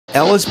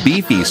Ellis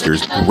B.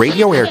 Feaster's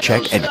Radio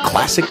Aircheck and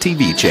Classic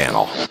TV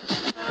channel.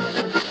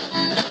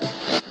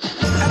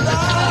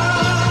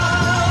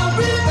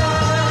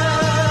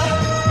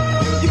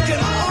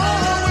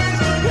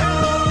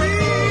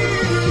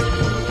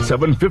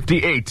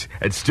 758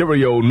 at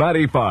Stereo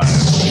 95.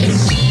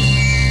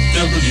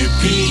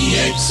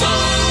 WPXI.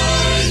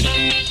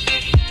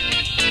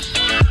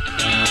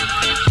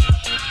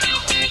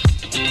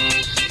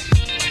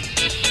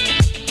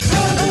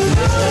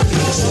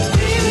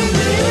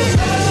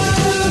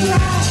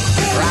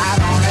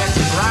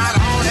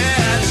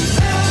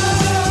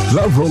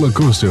 Love Roller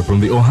Coaster from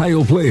the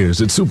Ohio Players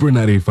at Super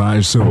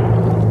 95 Soul.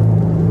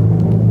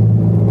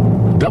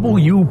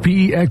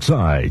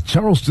 WPXI,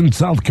 Charleston,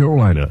 South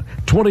Carolina.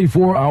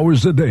 24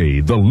 hours a day,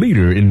 the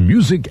leader in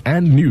music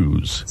and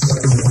news.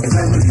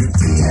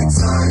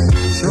 WPXI,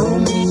 show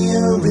me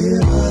a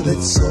river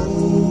that's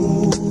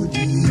so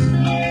deep.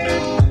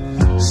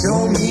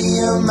 Show me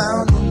a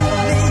mountain.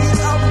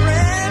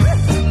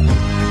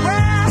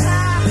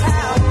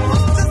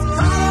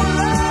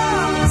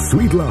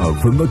 Sweet Love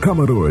from the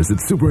Commodores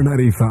at Super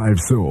 95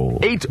 Soul.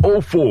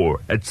 804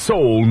 at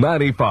Soul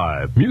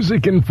 95.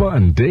 Music and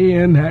fun day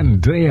in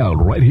and day out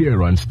right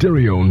here on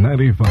Stereo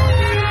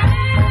 95.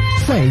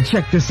 Say,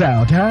 check this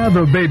out, huh?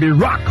 The Baby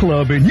Rock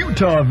Club in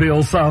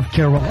Utahville, South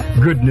Carolina.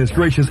 Goodness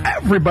gracious,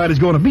 everybody's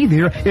going to be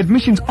there.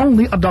 Admission's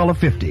only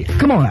 $1.50.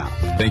 Come on out.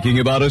 Thinking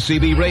about a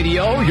CB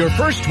radio, your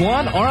first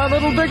one or a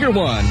little bigger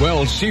one?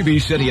 Well,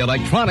 CB City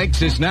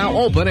Electronics is now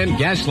open in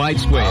Gaslight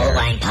Square. Oh,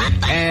 I'm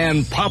Popeye.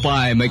 And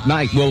Popeye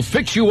McKnight will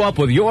fix you up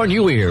with your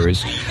new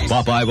ears.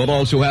 Popeye will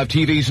also have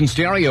TVs and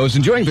stereos,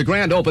 and during the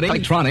grand opening,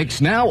 Electronics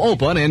now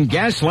open in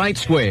Gaslight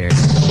Square.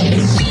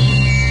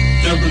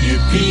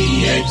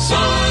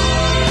 WPXI.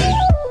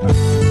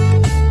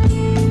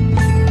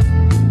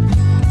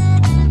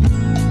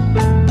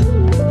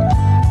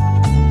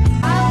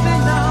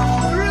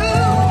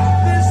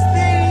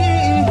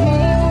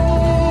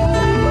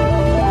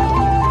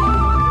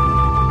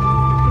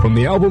 From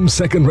the album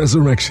Second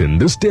Resurrection,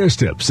 The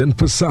Stairsteps and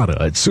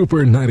Posada at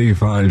Super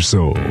 95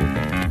 Soul.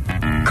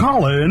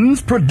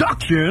 Collins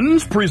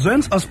Productions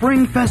presents a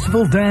spring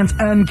festival dance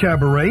and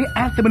cabaret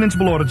at the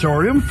Municipal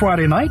Auditorium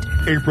Friday night,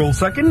 April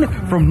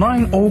 2nd from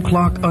 9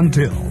 o'clock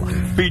until.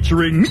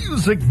 Featuring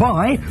music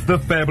by The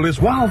Fabulous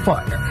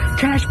Wildfire.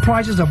 Cash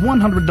prizes of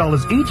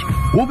 $100 each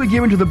will be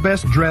given to the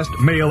best dressed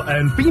male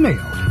and female.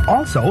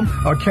 Also,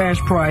 a cash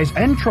prize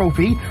and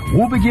trophy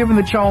will be given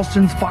to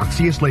Charleston's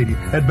Foxiest Lady.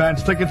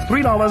 Advance tickets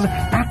 $3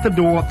 at the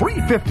door,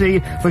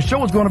 $3.50. The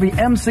show is going to be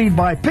emceed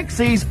by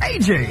Pixies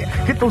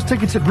AJ. Get those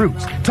tickets at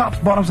Roots, Tops,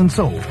 Bottoms, and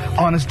Soul,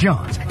 Honest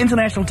John's,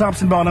 International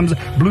Tops and Bottoms,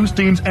 Blue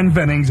Steams, and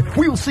Vennings.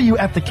 We'll see you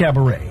at the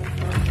cabaret.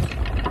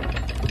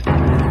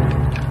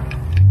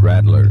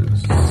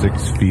 Rattlers,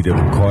 6 feet of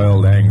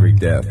coiled angry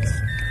death,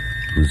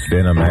 whose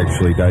venom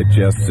actually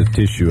digests the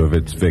tissue of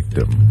its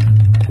victim.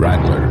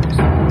 Rattlers,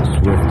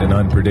 swift and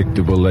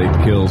unpredictable, they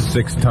kill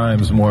 6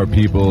 times more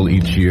people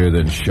each year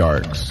than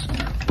sharks.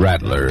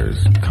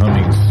 Rattlers,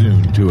 coming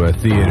soon to a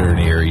theater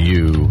near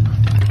you.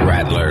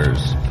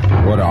 Rattlers,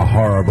 what a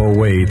horrible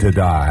way to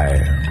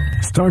die.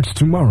 Starts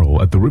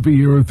tomorrow at the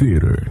Riviera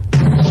Theater.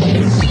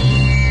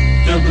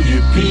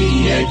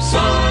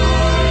 WPXI.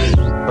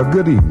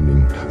 Good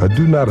evening.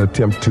 Do not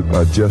attempt to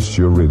adjust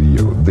your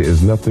radio. There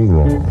is nothing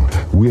wrong.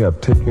 We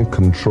have taken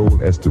control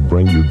as to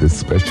bring you this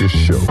special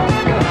show.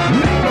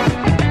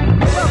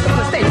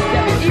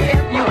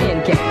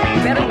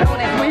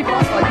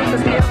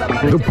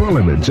 The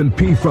Parliaments and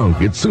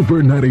P-Funk at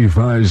Super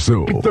 95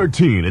 Soul.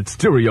 13 at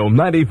Stereo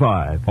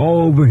 95.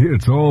 All the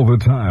hits all the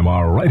time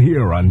are right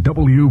here on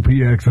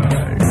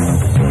WPXI.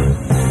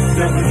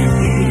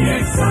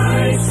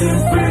 WPXI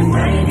Super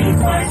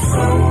 95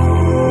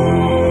 Soul.